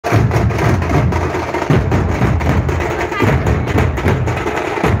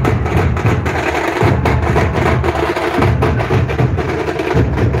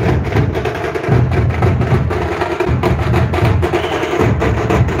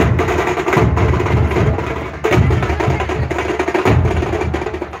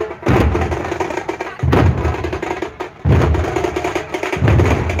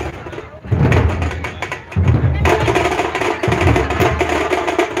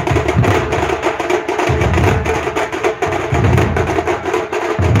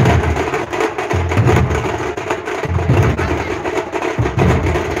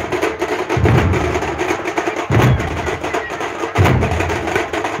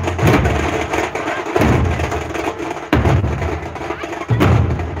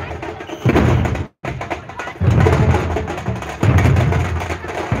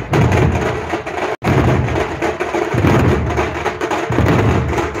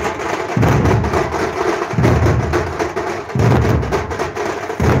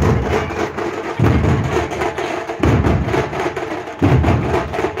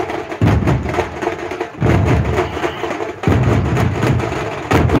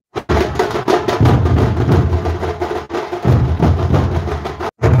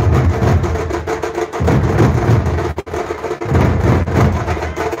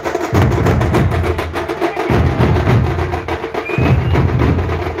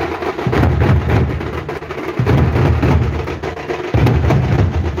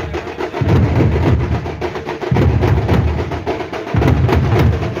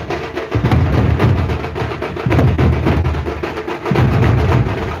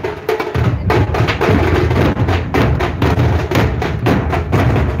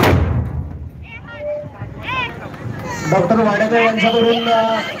Doctor Wadekar यांच्याकडून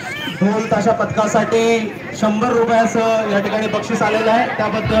ढोल ताशा पथकासाठी 100 रुपयाचं या ठिकाणी बक्षीस आलेलं आहे.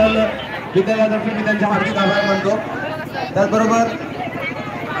 त्याबद्दल विद्यार्थ्यांतर्फे मी त्यांच्या हार्दिक आभार मानतो. त्याचबरोबर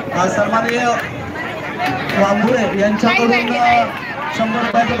सन्माननीय वांबुरे यांच्याकडून 100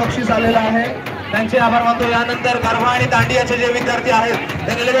 रुपयाचं बक्षीस आलेलं आहे. त्यांचे आभार मानतो. यानंतर गरबा आणि दांडियाचे जे विद्यार्थी आहेत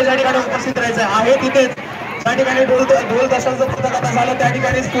त्यांनी लगेच या ठिकाणी उपस्थित राहायचं आहे. तिथेच त्या ठिकाणी ढोल ताशाचं पथक आता झालं, त्या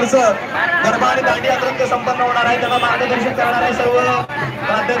ठिकाणीच पुढचं गरबा आणि दांडिया नृत्य संपन्न होणार आहे. त्यांना मार्गदर्शन करणार आहे सर्व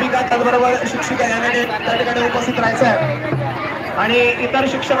प्राध्यापिका त्याचबरोबर शिक्षिका यांनी त्या ठिकाणी उपस्थित राहायचं आहे. आणि इतर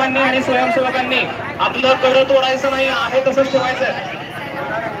शिक्षकांनी आणि स्वयंसेवकांनी आपलं कर तोडायचं नाही आहे तसंच ठेवायचं आहे.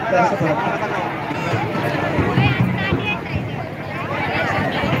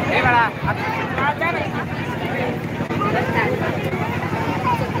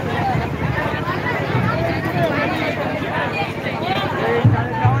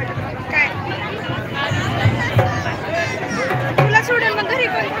 तुला सोडून मग घरी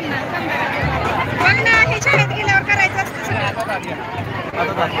कोण थांबणार? बघ ना, हे शाळेत गेल्यावर करायचं असतं सगळं.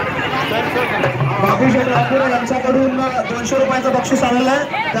 बाबूशेठ राठोड यांच्याकडून 200 रुपयाचं बक्षीस आलेलं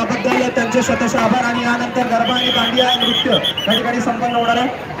आहे. त्याबद्दल त्यांचे शतश आभार. आणि यानंतर गरबा आणि दांडिया नृत्य त्या ठिकाणी संपन्न होणार आहे.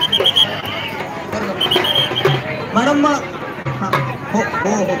 मॅडम हो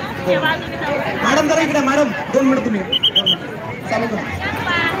हो हो मॅडम जरा इकडे. मॅडम 2 मिनिट तुम्ही चालू करा.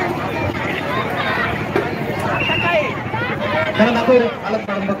 त्याला दाखव आलं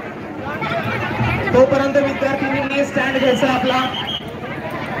मॅडम बघ. तोपर्यंत विद्यार्थ्यांनी स्टँड घ्यायचा आपला.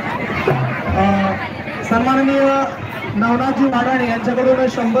 सन्माननीय नवनाथजी वाडाणे यांच्याकडून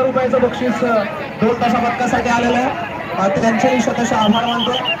 100 रुपयाचं बक्षीस ढोल ताशा पथकासाठी आलेलं आहे. त्यांचेही शतश आभार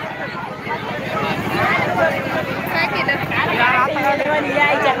मानतो.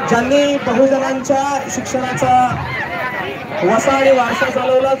 ज्यांनी बहुजनांच्या शिक्षणाचा वसा आणि वारसा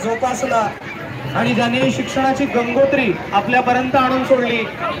चालवला, जोपासला आणि ज्यांनी शिक्षणाची गंगोत्री आपल्यापर्यंत आणून सोडली,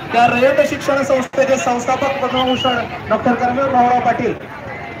 त्या रयत शिक्षण संस्थेचे संस्थापक पद्मभूषण डॉक्टर कर्मवीर भाऊराव पाटील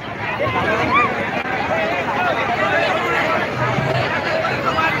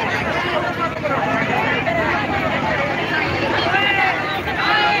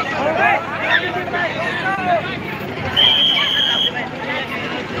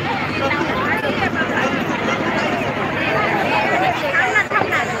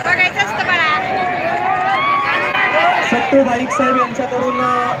सट्टू बाईक साहेब यांच्याकडून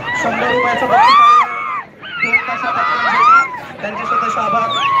 100 रुपयाचं बक्षीस त्यांचे शतश आभार.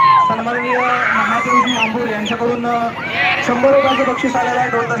 सन्माननीय महादेवजी आंबोरे यांच्याकडून 100 रुपयाचं बक्षीस आलेलं आहे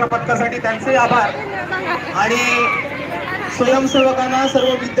ढोल ताशा पथकासाठी, त्यांचे आभार. आणि स्वयंसेवकांना सर्व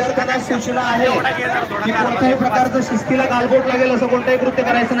विद्यार्थ्यांना सूचना आहे की कोणत्याही प्रकारचं शिस्तीला गालबोट लागेल असं कोणतंही कृत्य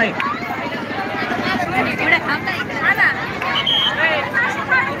करायचं नाही.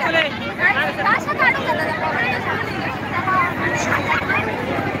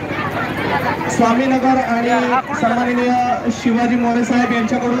 स्वामीनगर आणि सन्माननीय शिवाजी मोरे साहेब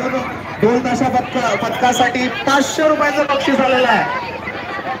यांच्याकडून ढोल ताशा पथकासाठी 500 रुपयाचं बक्षीस आलेलं आहे.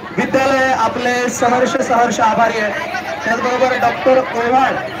 विद्यालय आपले सहर्ष आभारी आहे. त्याचबरोबर डॉक्टर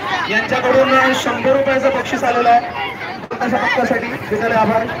ओव्हाड यांच्याकडून 100 रुपयाचं बक्षीस आलेलं आहे ढोल ताशा पथकासाठी. विद्यालय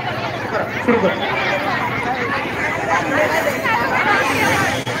आभार. सुरू कर.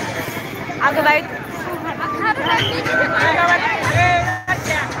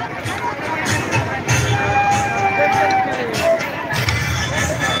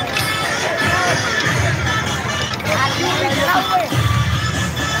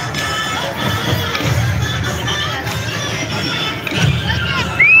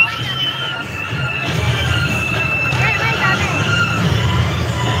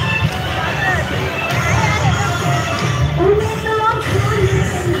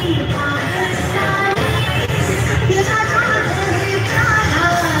 Yeah.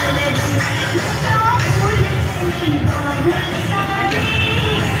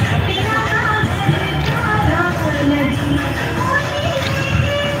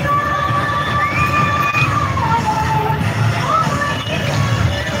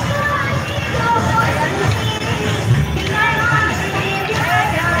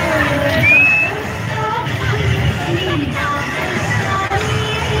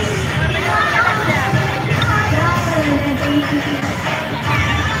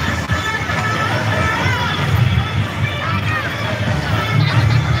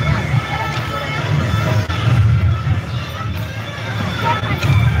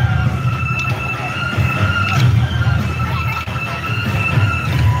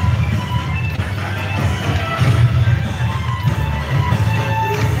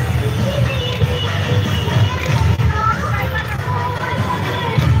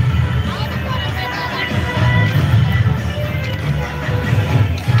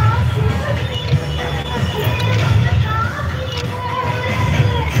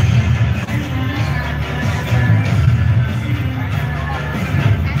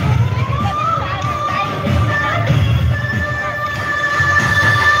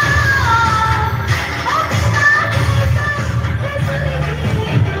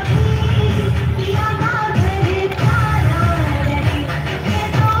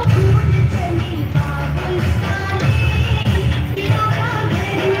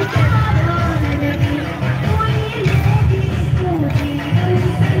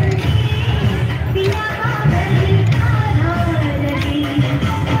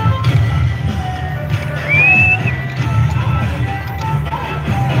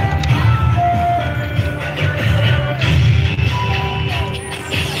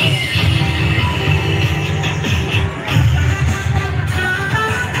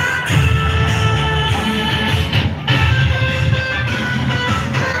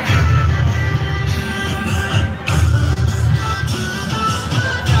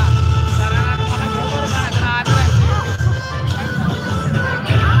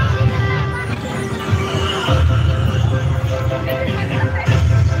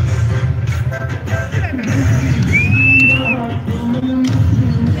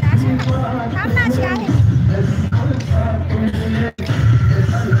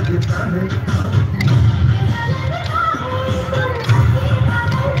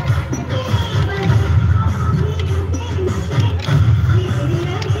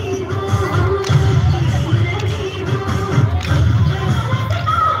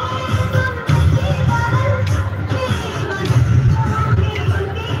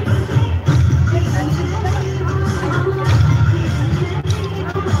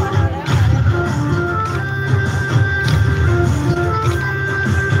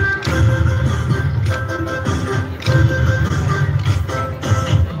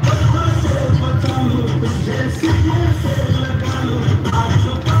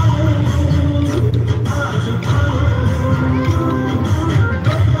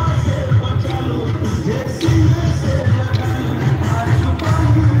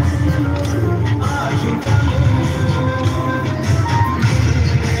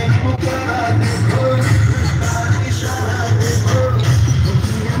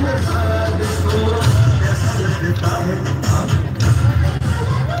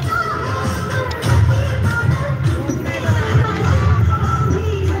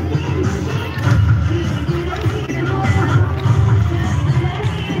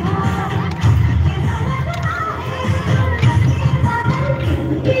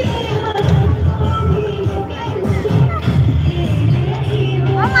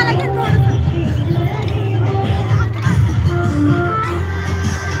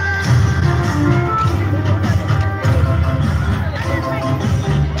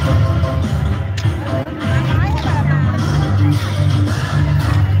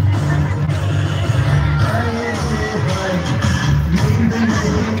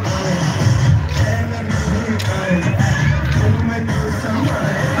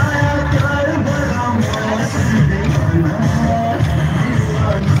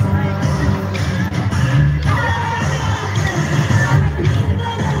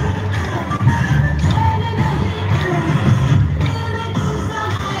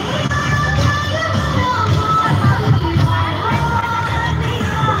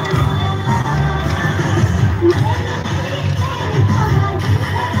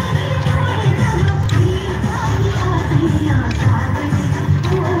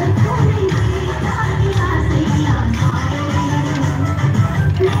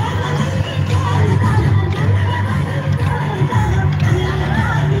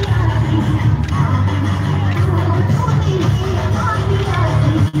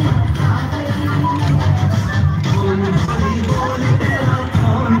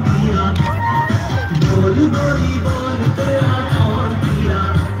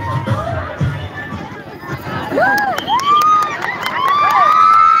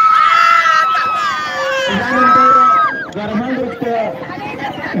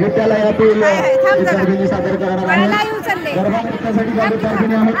 विद्यालयातील विद्यार्थिनी सादर करणार आहेत. गरबा नृत्यासाठी ज्या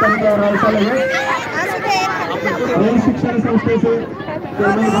विद्यार्थिनी आहेत त्यांच्या रायसाला शिक्षण संस्थेचे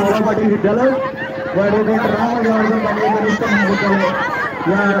चेअरमन भाऊराव पाटील विद्यालय व ॲडव्होकेट राम जनार्दन पाटील कनिष्ठ महाविद्यालय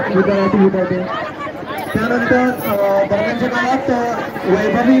या विद्यालयातील विद्यार्थी. त्यानंतर दरम्यानच्या काळात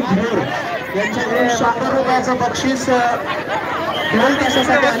वैभवी घोर यांच्याकडून 100 रुपयाचं बक्षीस ढोल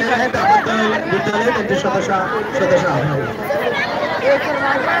ताशासाठी आलेलं आहे. त्याबद्दल विद्यालय त्यांचे शतशः आभार.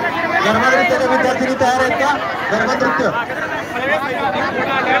 गरबा नृत्याच्या विद्यार्थिनी तयार आहेत का? गरबा नृत्य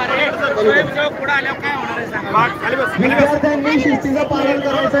विद्यार्थ्यांनी शिस्तीचं पालन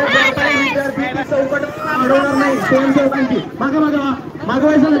करायचं. विद्यार्थी चौकट अडवणार नाही. स्वयंसेवकांची मागे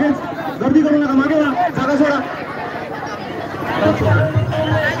मागवायचं लगेच गर्दी करू नका. मागे वा, जागा सोडा.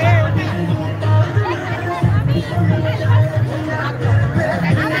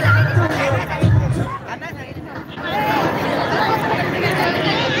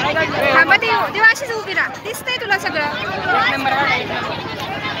 दिवाशीच उभी राहा. दिसतंय तुला सगळं.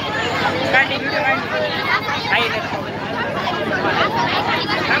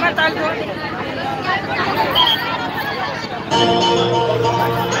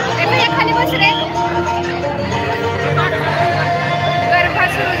 खाली बस रे. गरबा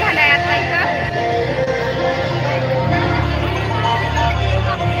सुरू झालाय आता इथं.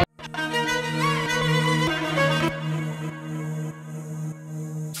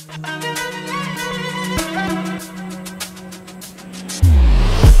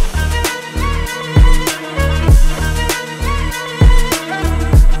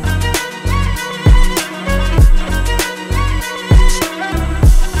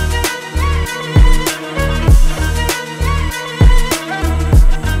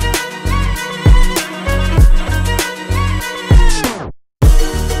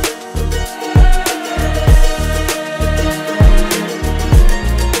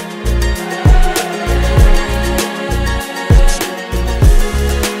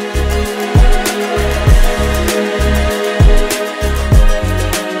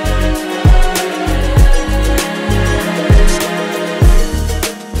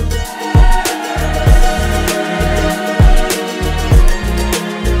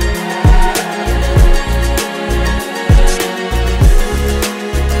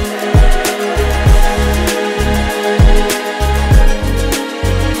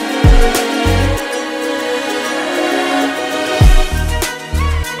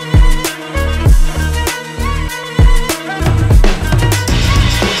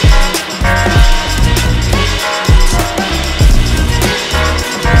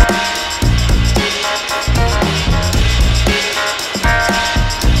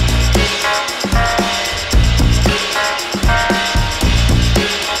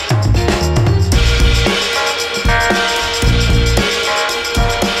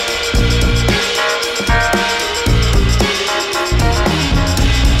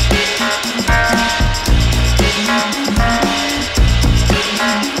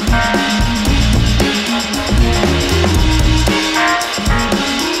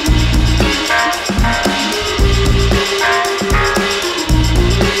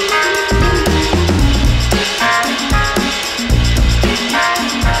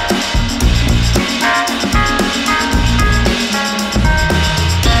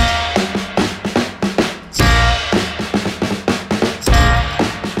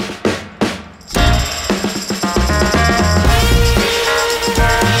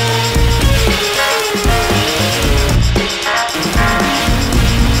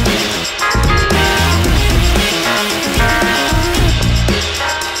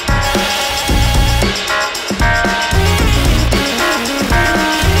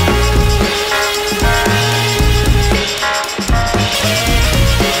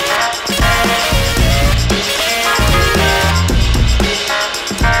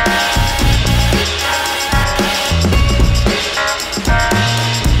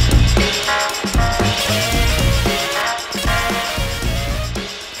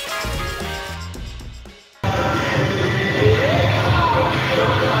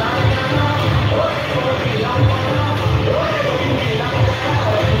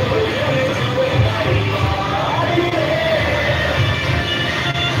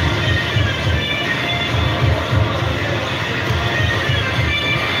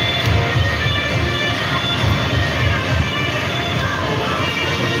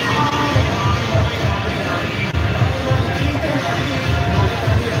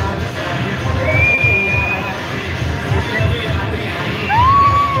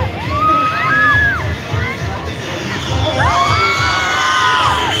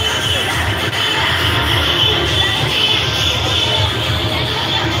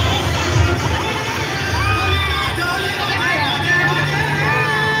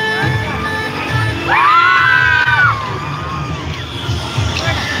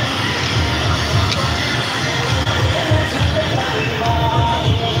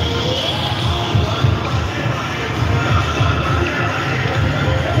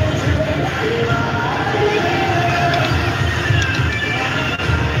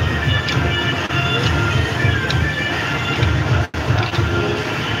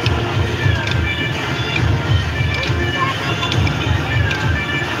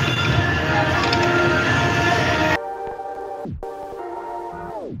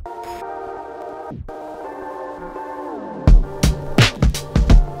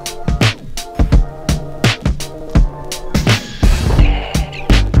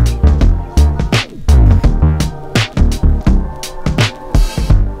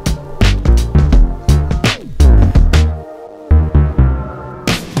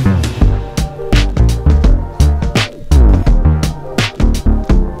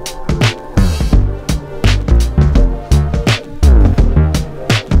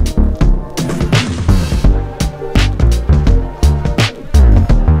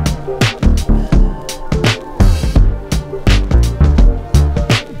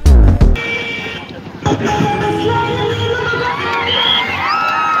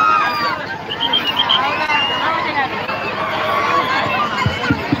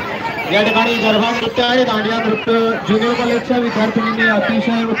 या ठिकाणी गरबा नृत्य आणि दांडिया नृत्य ज्युनियर कॉलेजच्या विद्यार्थिनींनी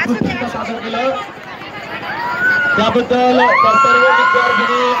अतिशय उत्कृष्टरित्या सादर केलं. त्याबद्दल त्या सर्व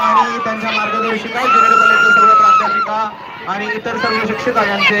विद्यार्थिनी आणि त्यांच्या मार्गदर्शिका, ज्युनियर कॉलेजच्या सर्व प्राध्यापिका आणि इतर सर्व शिक्षक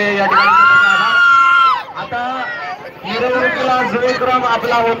यांचे या ठिकाणी आभार. आता मिरवणुकीला जो क्रम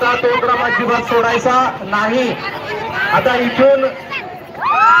आपला होता तो क्रम अजिबात सोडायचा नाही. आता इथून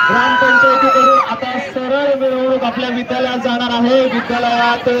ग्रामपंचायतीकडून आता सरळ मिरवणूक आपल्या विद्यालयात जाणार आहे.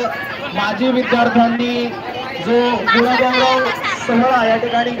 विद्यालयात माजी विद्यार्थ्यांनी जो गुणगौरव सोहळा या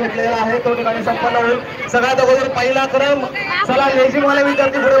ठिकाणी घेतलेला आहे तो ठिकाणी संपन्न होईल. सगळ्यात अगोदर पहिला क्रम, चला लेझिमवाले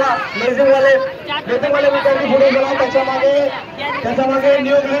विद्यार्थी पुढे वा, लेझिमवाले विद्यार्थी पुढे गेला. त्याच्यामागे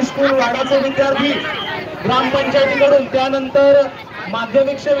न्यू इंग्लिश स्कूल वाडाचे विद्यार्थी ग्रामपंचायतीकडून, त्यानंतर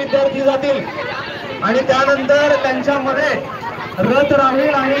माध्यमिकचे विद्यार्थी जातील आणि त्यानंतर त्यांच्यामध्ये रथ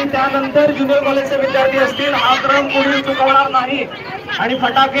राहील आणि त्यानंतर ज्युनियर कॉलेजचे विद्यार्थी असतील. हा क्रम कोणी चुकवणार नाही. आणि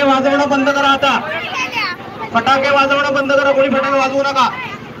फटाके वाजवणं बंद करा. आता फटाके वाजवणं बंद करा, कोणी फटाके वाजवू नका.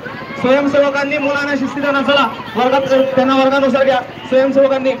 स्वयंसेवकांनी मुलांना शिस्तीनं चला वर्गात, त्यांना वर्गानुसार घ्या.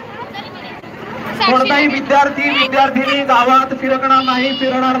 स्वयंसेवकांनी कोणताही विद्यार्थी गावात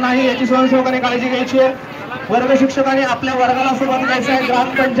फिरणार नाही याची स्वयंसेवकांनी काळजी घ्यायची आहे. वर्ग शिक्षकांनी आपल्या वर्गाला सुरुवात करायची आहे.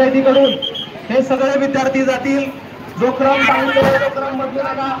 ग्रामपंचायतीकडून हे सगळे विद्यार्थी जातील. जो क्रम सांगितलेला तो क्रम बदलू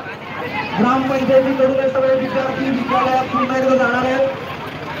नका. ग्रामपंचायतीकडून हे सगळे विद्यार्थी विद्यालयात पुन्हा एकदा जाणार आहेत.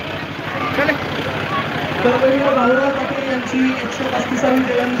 कर्मवीर भाऊराव पाटील यांची 135वी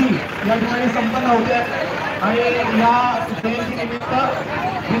जयंती या ठिकाणी संपन्न होते आणि या जयंतीनिमित्त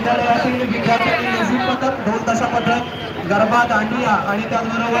विद्यालयातील विद्यार्थ्यांनी लेझिम पथक, ढोल ताशा पथक, गरबा, दांडिया आणि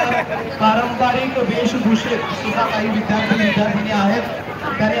त्याचबरोबर पारंपरिक वेशभूषेत सुद्धा काही विद्यार्थिनी आहेत.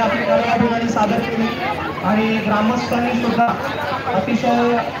 त्यांनी आपली कला ठिकाणी सादर केली आणि ग्रामस्थांनी सुद्धा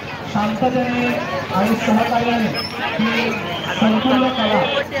अतिशय शांततेने आणि सहकार्याने ही संपूर्ण कला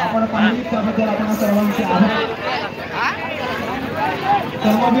आपण पाहिली, त्याबद्दल आपण सर्वांचे आभार.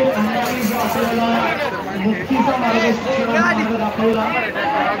 कर्मवीर अण्णांनी जो आपल्याला मुक्तीचा मार्ग दाखवला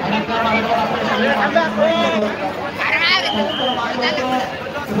आणि त्या मार्गावर आपण सगळे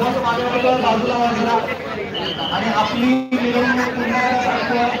बाजूला वाजला आणि आपली मिरवणूक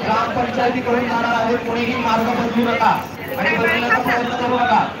ग्रामपंचायतीकडून जाणार आहे. कोणीही मार्ग बदलू नका आणि बदलण्याचा प्रयत्न करू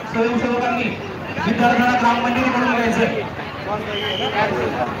नका. स्वयंसेवकांनी विद्यार्थ्यांना ग्रामपंचायतीकडून घ्यायचं.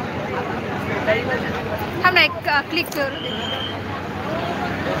 थांब ना, एक क्लिक कर.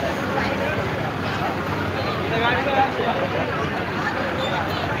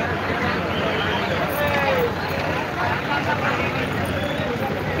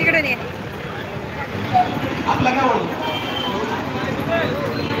 इकडे आपला काय बोल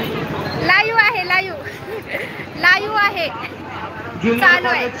लाईव्ह आहे, लाईव्ह आहे, चालू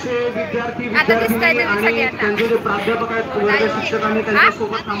आहे. आता दिसतंय तुम्ही त्यांचे जे प्राध्यापक आहेत, वर्ग शिक्षकांनी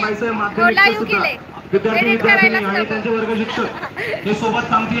त्यांच्यासोबत थांबायचं. माध्यमिक विद्यार्थी आणि त्यांचे वर्ग शिक्षक हे सोबत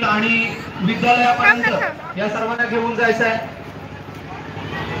थांबतील आणि विद्यालयापर्यंत या सर्वांना घेऊन जायचं आहे.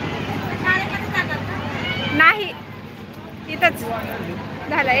 नाही, इथंच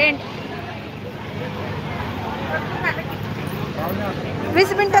झालं एंड.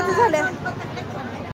 20 मिनिटाचं झालं.